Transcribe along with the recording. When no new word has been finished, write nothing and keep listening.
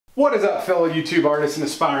What is up, fellow YouTube artists and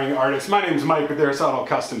aspiring artists? My name is Mike with Aerosotle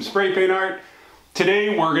Custom Spray Paint Art. Today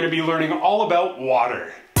we're going to be learning all about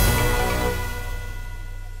water.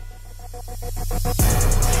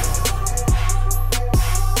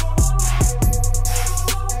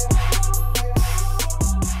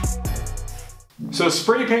 So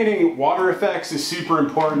spray painting water effects is super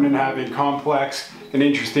important in having complex and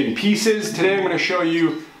interesting pieces. Today I'm going to show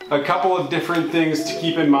you a couple of different things to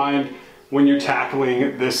keep in mind when you're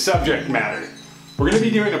tackling this subject matter. We're going to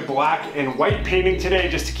be doing a black and white painting today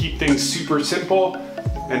just to keep things super simple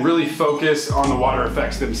and really focus on the water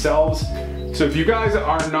effects themselves. So if you guys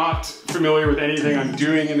are not familiar with anything I'm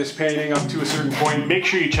doing in this painting up to a certain point, make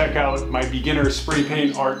sure you check out my beginner spray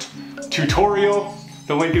paint art tutorial.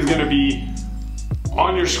 The link is going to be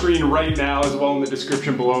on your screen right now as well in the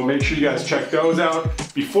description below. Make sure you guys check those out.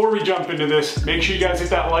 Before we jump into this, make sure you guys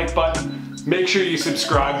hit that like button. Make sure you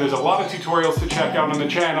subscribe. There's a lot of tutorials to check out on the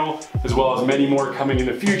channel, as well as many more coming in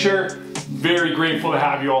the future. Very grateful to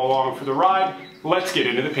have you all along for the ride. Let's get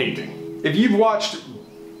into the painting. If you've watched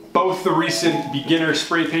both the recent beginner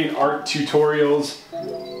spray paint art tutorials,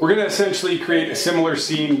 we're gonna essentially create a similar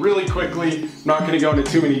scene really quickly. Not gonna go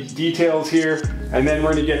into too many details here. And then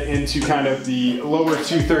we're gonna get into kind of the lower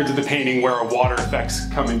 2/3 of the painting where our water effects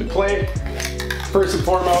come into play. First and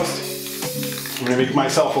foremost, I'm gonna make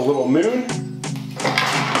myself a little moon.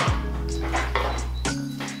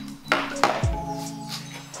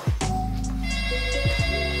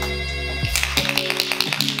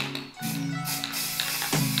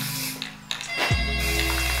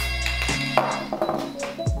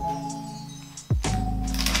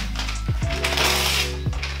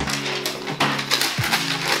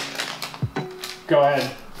 Go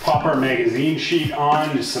ahead, pop our magazine sheet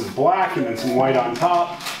on, just some black and then some white on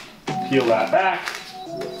top. Peel that back.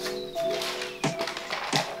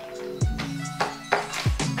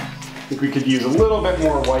 I think we could use a little bit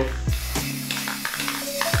more white.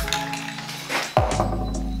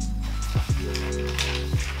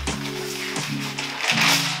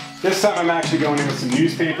 This time I'm actually going in with some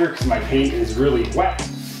newspaper because my paint is really wet.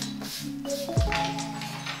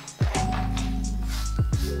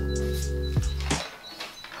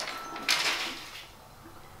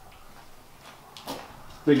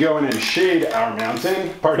 We go in and shade our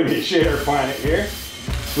mountain, pardon me, shade our planet here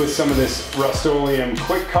with some of this Rust-Oleum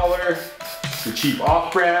Quick Color, the cheap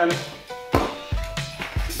off-brand, a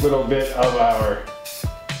little bit of our,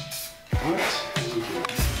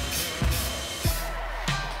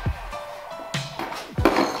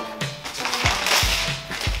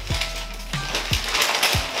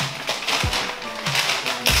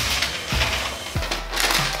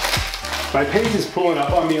 my paint is pulling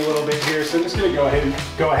up on me a little bit here, so I'm just going to go ahead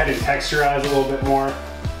and texturize a little bit more,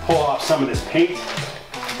 pull off some of this paint.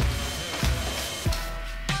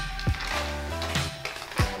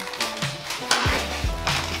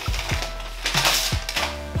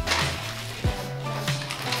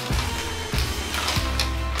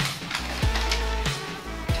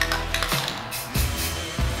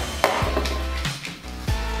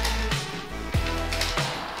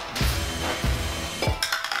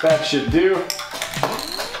 That should do.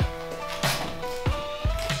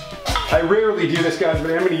 I rarely do this, guys, but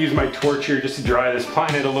I'm going to use my torch here just to dry this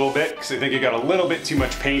planet a little bit because I think it got a little bit too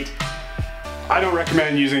much paint. I don't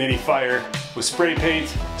recommend using any fire with spray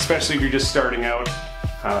paint, especially if you're just starting out.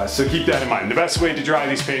 So keep that in mind. The best way to dry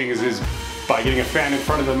these paintings is by getting a fan in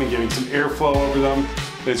front of them and getting some airflow over them.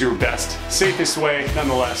 That's your best, safest way.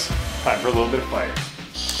 Nonetheless, time for a little bit of fire.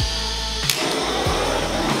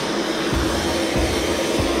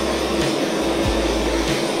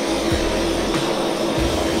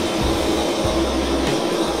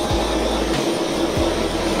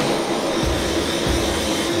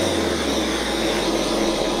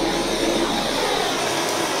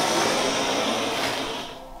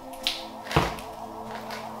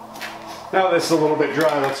 Now this is a little bit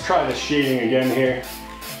dry, let's try the shading again here.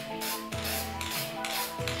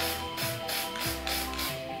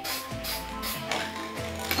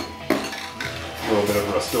 A little bit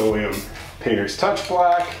of Rust-Oleum Painter's Touch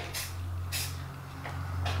Black.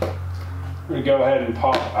 We're going to go ahead and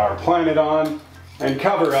pop our planet on and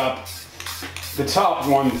cover up the top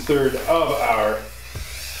 1/3 of our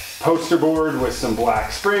poster board with some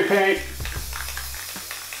black spray paint.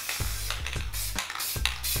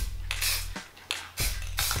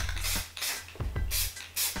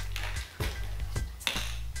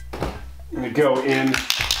 I'm going to go in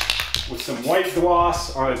with some white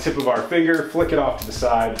gloss on the tip of our finger, flick it off to the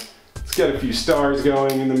side. Let's get a few stars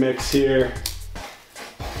going in the mix here.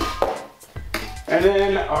 And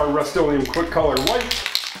then our Rust-Oleum Quick Color White.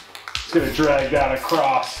 Just gonna drag that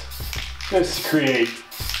across just to create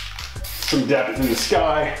some depth in the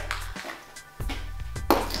sky.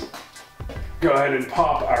 Go ahead and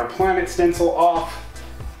pop our planet stencil off.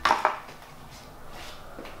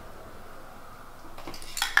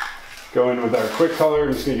 Go in with our quick color.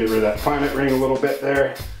 I'm just gonna get rid of that planet ring a little bit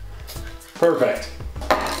there. Perfect.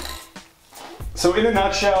 So in a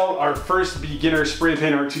nutshell, our first beginner spray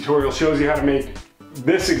paint art tutorial shows you how to make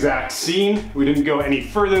this exact scene. We didn't go any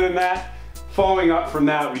further than that. Following up from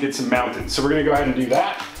that, we did some mountains. So we're gonna go ahead and do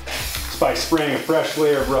that just by spraying a fresh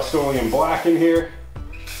layer of Rust-Oleum black in here.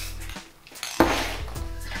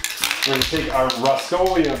 We're gonna take our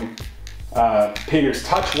Rust-Oleum Painter's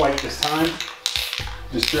Touch White this time.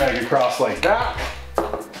 Just drag across like that.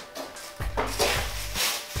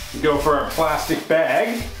 Go for our plastic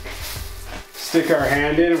bag. Stick our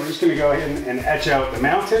hand in. We're just gonna go ahead and etch out the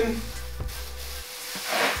mountain.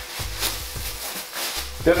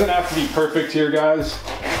 Doesn't have to be perfect here, guys.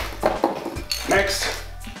 Next,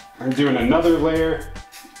 I'm doing another layer.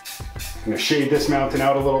 I'm gonna shade this mountain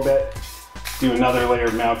out a little bit. Do another layer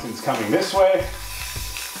of mountains coming this way.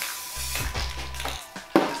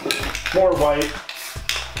 More white.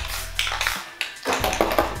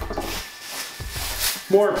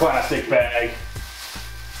 More plastic bag.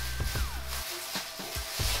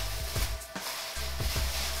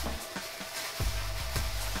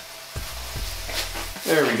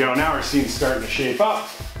 There we go, now our scene's starting to shape up.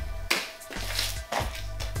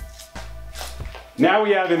 Now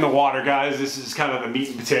we have in the water, guys. This is kind of the meat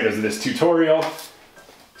and potatoes of this tutorial.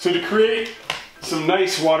 So to create some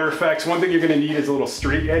nice water effects, one thing you're gonna need is a little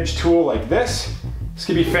straight edge tool like this. This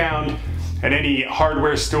can be found at any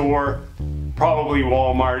hardware store, probably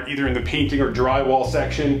Walmart, either in the painting or drywall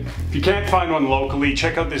section. If you can't find one locally,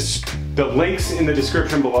 check out the links in the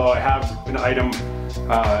description below. I have an item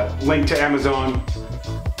linked to Amazon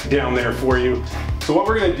down there for you. So what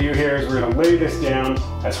we're gonna do here is we're gonna lay this down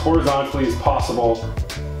as horizontally as possible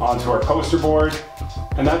onto our poster board.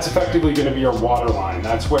 And that's effectively gonna be our water line.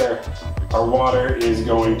 That's where our water is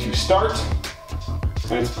going to start.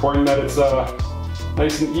 And it's important that it's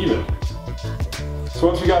nice and even. So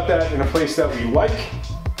once we got that in a place that we like,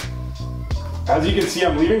 as you can see,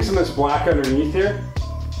 I'm leaving some of this black underneath here.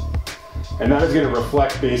 And that is gonna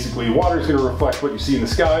reflect, basically, water is gonna reflect what you see in the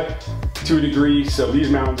sky to a degree. So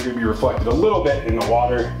these mountains are gonna be reflected a little bit in the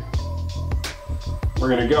water. We're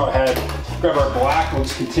gonna go ahead, grab our black, we'll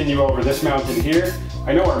just continue over this mountain here.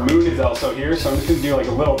 I know our moon is also here, so I'm just gonna do like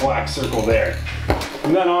a little black circle there.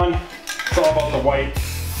 From then on, it's all about the white.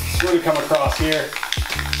 It's gonna come across here.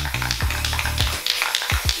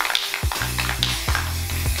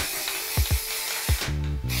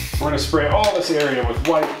 We're gonna spray all this area with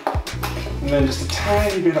white, and then just a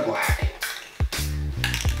tiny bit of black.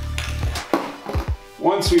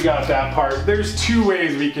 Once we got that part, there's two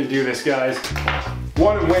ways we can do this, guys.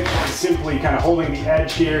 One of which is simply kind of holding the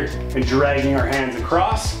edge here and dragging our hands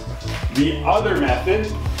across. The other method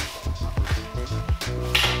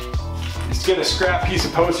is to get a scrap piece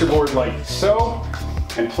of poster board like so,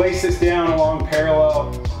 and place this down along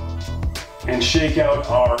parallel and shake out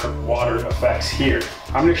our water effects here.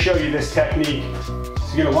 I'm gonna show you this technique.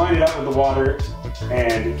 So you're gonna line it up with the water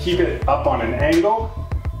and keep it up on an angle,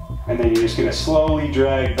 and then you're just gonna slowly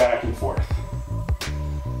drag back and forth.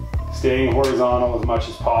 Staying horizontal as much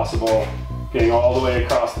as possible, getting all the way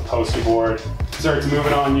across the poster board. Starts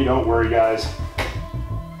moving on you, don't worry, guys.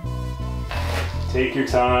 Take your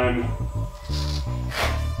time.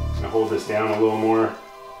 I'm gonna hold this down a little more.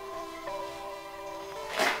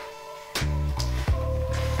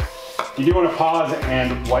 You do want to pause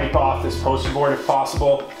and wipe off this poster board if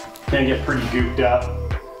possible. It can get pretty gooped up.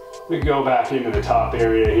 We go back into the top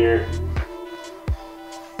area here.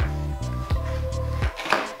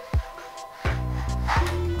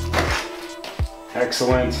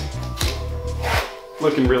 Excellent.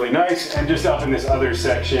 Looking really nice. And just up in this other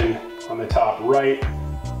section on the top right,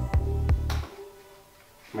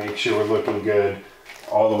 make sure we're looking good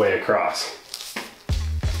all the way across.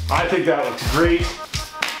 I think that looks great.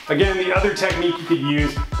 Again, the other technique you could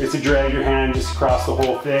use is to drag your hand just across the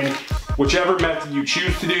whole thing. Whichever method you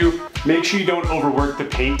choose to do, make sure you don't overwork the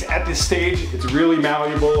paint at this stage. It's really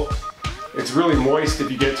malleable. It's really moist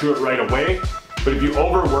if you get to it right away. But if you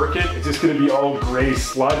overwork it, it's just gonna be all gray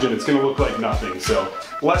sludge and it's gonna look like nothing. So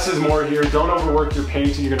less is more here. Don't overwork your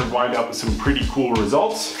paint and you're gonna wind up with some pretty cool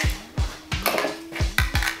results.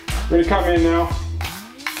 We're gonna come in now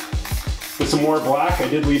with some more black. I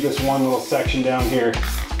did leave this one little section down here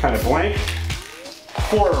kind of blank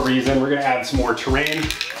for a reason. We're gonna add some more terrain.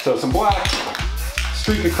 So some black,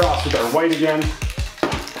 streak across with our white again.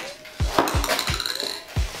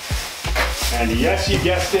 And yes, you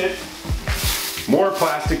guessed it, more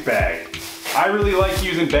plastic bag. I really like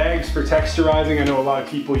using bags for texturizing. I know a lot of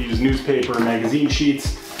people use newspaper and magazine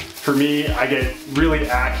sheets. For me, I get really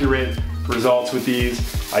accurate results with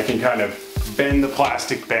these. I can kind of bend the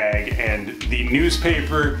plastic bag, and the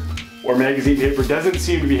newspaper or magazine paper doesn't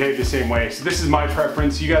seem to behave the same way. So this is my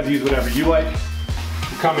preference. You guys use whatever you like.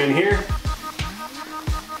 You come in here.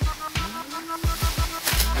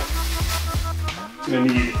 Gonna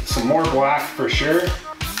need some more black for sure.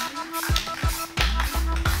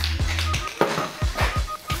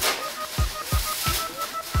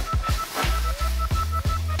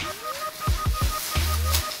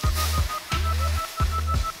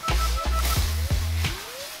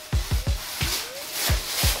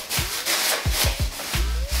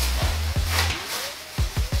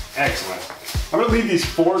 Excellent. I'm gonna leave these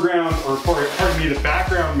foreground, or pardon me, the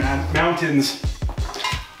background mountains.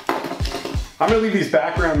 I'm gonna leave these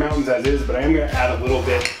background mountains as is, but I am gonna add a little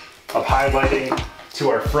bit of highlighting to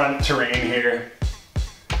our front terrain here,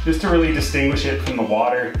 just to really distinguish it from the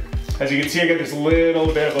water. As you can see, I got this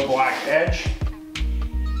little bit of a black edge,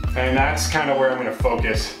 and that's kind of where I'm gonna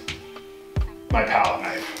focus my palette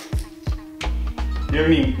knife. Do you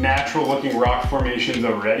have any natural looking rock formations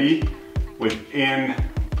already within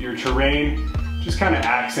your terrain? Just kind of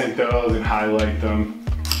accent those and highlight them.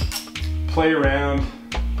 Play around,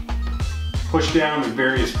 push down with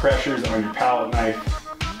various pressures on your palette knife,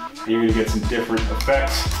 and you're gonna get some different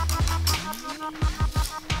effects.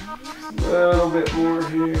 A little bit more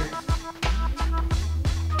here.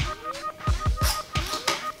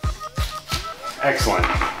 Excellent.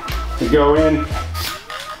 You go in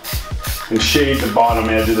and shade the bottom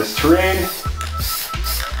edge of this terrain.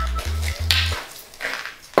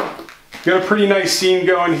 Got a pretty nice scene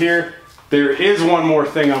going here. There is one more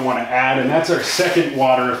thing I want to add, and that's our second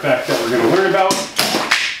water effect that we're going to learn about.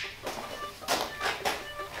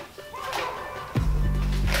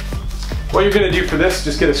 What you're going to do for this,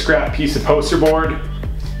 just get a scrap piece of poster board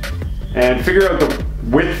and figure out the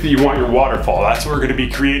width that you want your waterfall. That's what we're going to be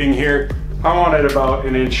creating here. I want it about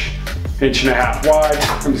an inch and a half wide.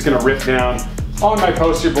 I'm just going to rip down on my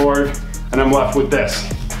poster board, and I'm left with this.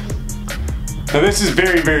 Now this is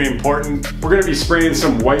very, very important. We're gonna be spraying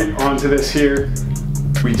some white onto this here.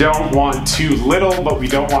 We don't want too little, but we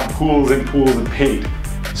don't want pools and pools of paint.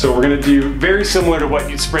 So we're gonna do very similar to what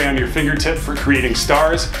you'd spray on your fingertip for creating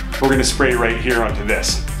stars. We're gonna spray right here onto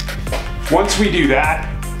this. Once we do that,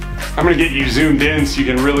 I'm gonna get you zoomed in so you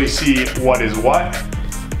can really see what is what.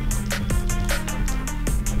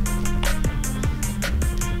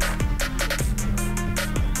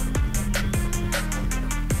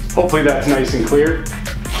 Hopefully that's nice and clear.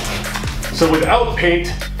 So without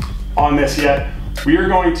paint on this yet, we are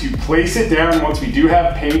going to place it down. Once we do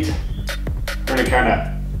have paint, we're gonna kind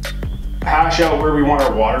of hash out where we want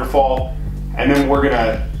our waterfall, and then we're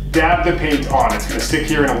gonna dab the paint on. It's gonna stick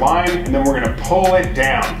here in a line, and then we're gonna pull it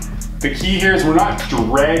down. The key here is we're not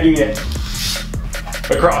dragging it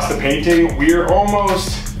across the painting. We are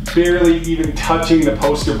almost barely even touching the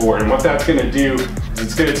poster board, and what that's gonna do is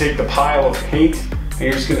it's gonna take the pile of paint, and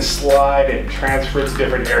you're just gonna slide it and transfer it to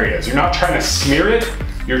different areas. You're not trying to smear it,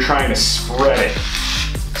 you're trying to spread it.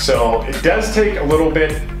 So it does take a little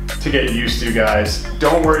bit to get used to, guys.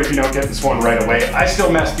 Don't worry if you don't get this one right away. I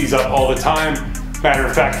still mess these up all the time. Matter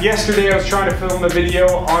of fact, yesterday I was trying to film a video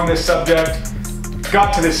on this subject,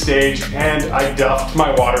 got to this stage, and I duffed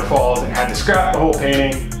my waterfalls and had to scrap the whole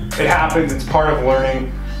painting. It happens, it's part of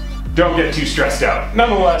learning. Don't get too stressed out.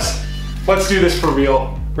 Nonetheless, let's do this for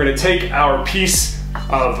real. We're gonna take our piece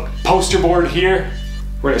of poster board here.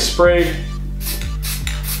 We're gonna spray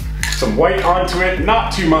some white onto it,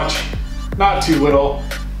 not too much, not too little.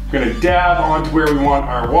 We're gonna dab onto where we want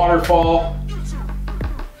our waterfall.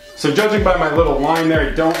 So judging by my little line there,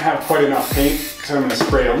 I don't have quite enough paint, so I'm gonna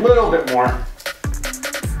spray a little bit more.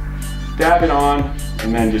 Dab it on,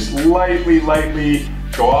 and then just lightly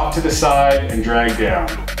go off to the side and drag down.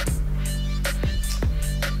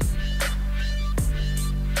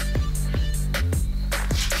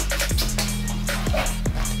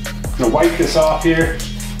 I'm gonna wipe this off here.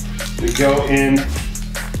 We go in.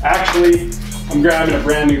 Actually, I'm grabbing a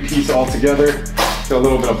brand new piece altogether. Got a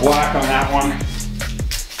little bit of black on that one.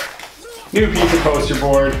 New piece of poster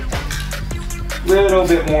board. Little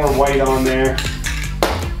bit more white on there.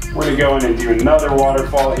 We're gonna go in and do another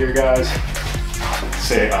waterfall here, guys. Let's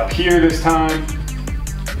say up here this time.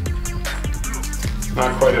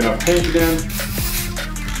 Not quite enough paint again.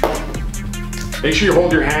 Make sure you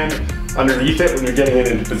hold your hand underneath it when you're getting it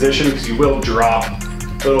into position, because you will drop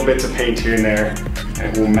little bits of paint here and there and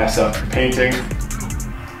it will mess up your painting.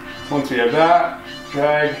 Once we have that,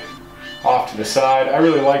 drag off to the side. I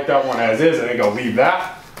really like that one as is. I think I'll leave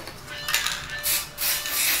that.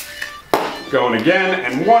 Going again,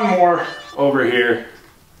 and one more over here.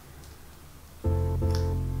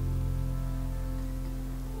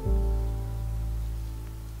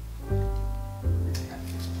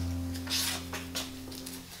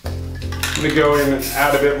 I'm gonna go in and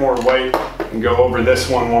add a bit more white and go over this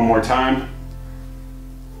one more time.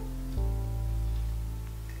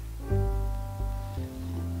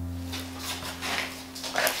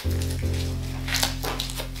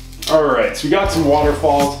 All right, so we got some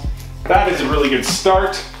waterfalls. That is a really good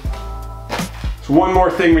start. So one more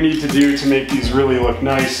thing we need to do to make these really look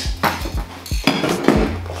nice.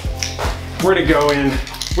 We're gonna go in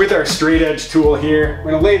with our straight edge tool here.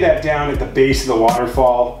 We're gonna lay that down at the base of the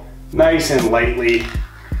waterfall, nice and lightly.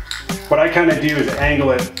 What I kind of do is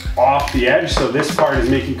angle it off the edge, so this part is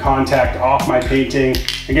making contact off my painting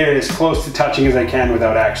and get it as close to touching as I can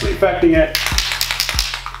without actually affecting it.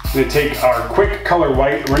 I'm gonna take our quick color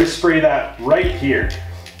white, and we're gonna spray that right here.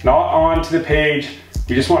 Not onto the page,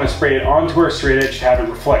 we just want to spray it onto our straight edge to have it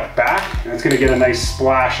reflect back, and it's going to get a nice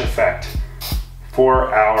splash effect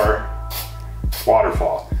for our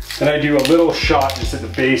waterfall. Then I do a little shot just at the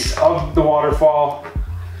base of the waterfall.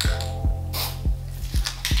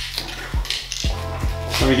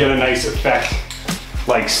 And we get a nice effect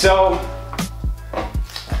like so.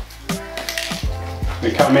 We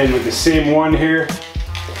come in with the same one here.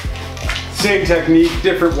 Same technique,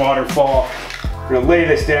 different waterfall. I'm gonna lay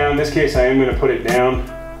this down. In this case, I am gonna put it down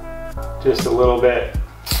just a little bit.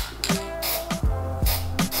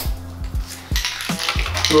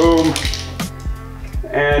 Boom.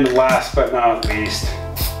 And last but not least,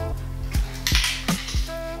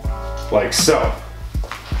 like so.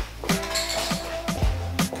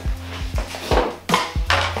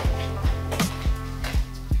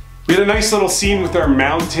 We had a nice little scene with our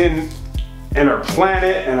mountain and our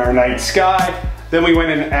planet and our night sky. Then we went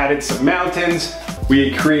and added some mountains. We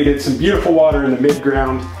had created some beautiful water in the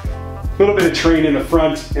midground, a little bit of terrain in the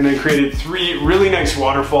front, and then created 3 really nice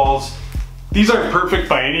waterfalls. These aren't perfect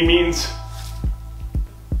by any means.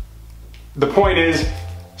 The point is,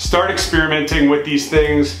 start experimenting with these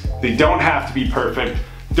things. They don't have to be perfect.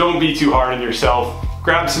 Don't be too hard on yourself.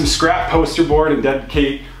 Grab some scrap poster board and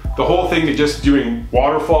dedicate the whole thing to just doing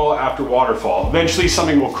waterfall after waterfall. Eventually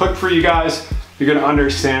something will click for you guys. You're gonna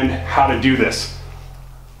understand how to do this.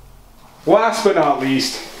 Last but not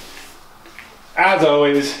least, as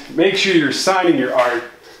always, make sure you're signing your art.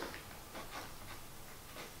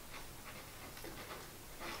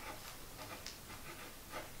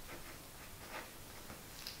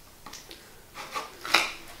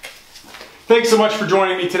 Thanks so much for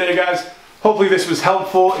joining me today, guys. Hopefully this was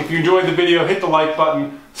helpful. If you enjoyed the video, hit the like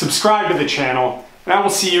button, subscribe to the channel, and I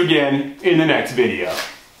will see you again in the next video.